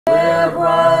where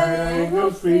bright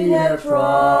angels' feet have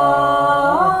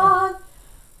trod.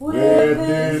 With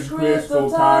this crystal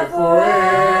tide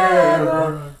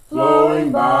forever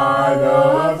flowing by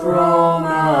the throne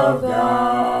of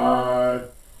God.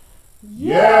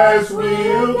 Yes,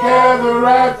 we'll gather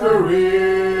at the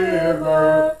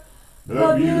river,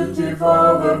 the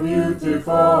beautiful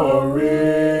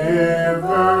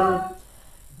river.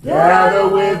 Gather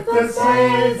with the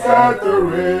saints at the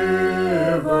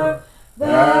river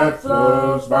that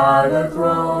flows by the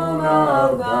throne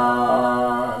of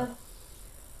God.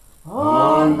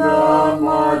 On the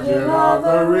margin of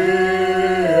the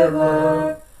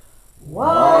river,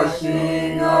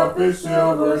 washing up its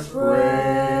silver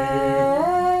spray,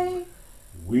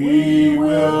 we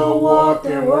will walk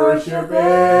and worship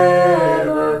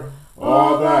ever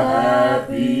all the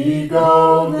happy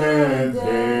golden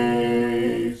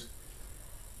days.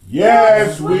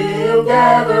 Yes, we'll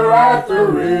gather at the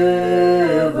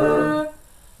river,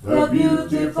 the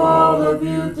beautiful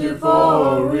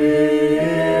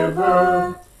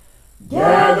river.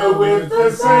 Gather with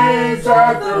the saints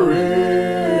at the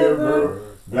river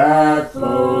that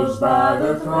flows by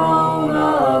the throne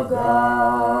of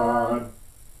God.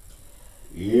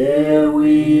 Ere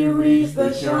we reach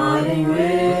the shining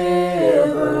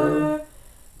river,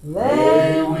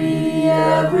 lay we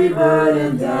every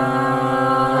burden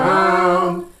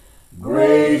down.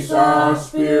 Grace our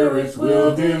spirits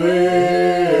will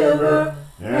deliver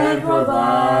and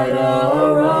provide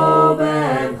a robe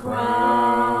and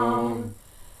crown.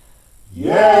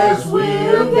 Yes,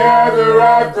 we'll gather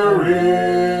at the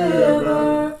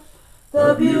river,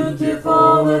 the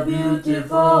beautiful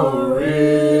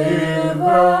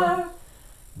river.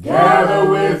 Gather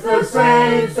with the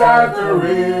saints at the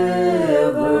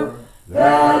river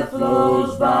that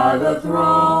flows by the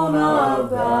throne of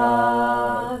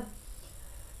God.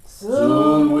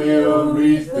 Soon we'll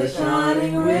reach the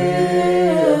shining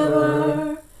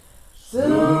river.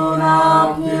 Soon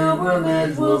our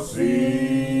pilgrimage will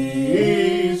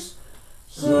cease.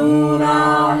 Soon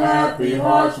our happy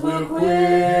hearts will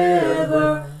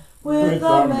quiver with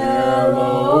the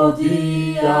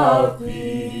melody of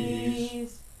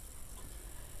peace.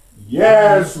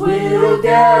 Yes, we'll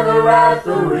gather at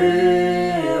the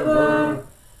river,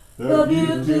 the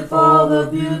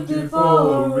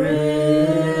beautiful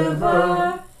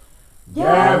river.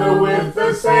 Gather with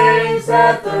the saints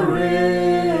at the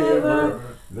river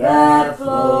that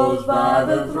flows by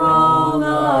the throne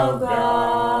of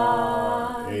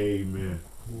God. Amen.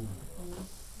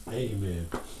 Amen.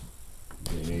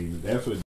 Amen. That's what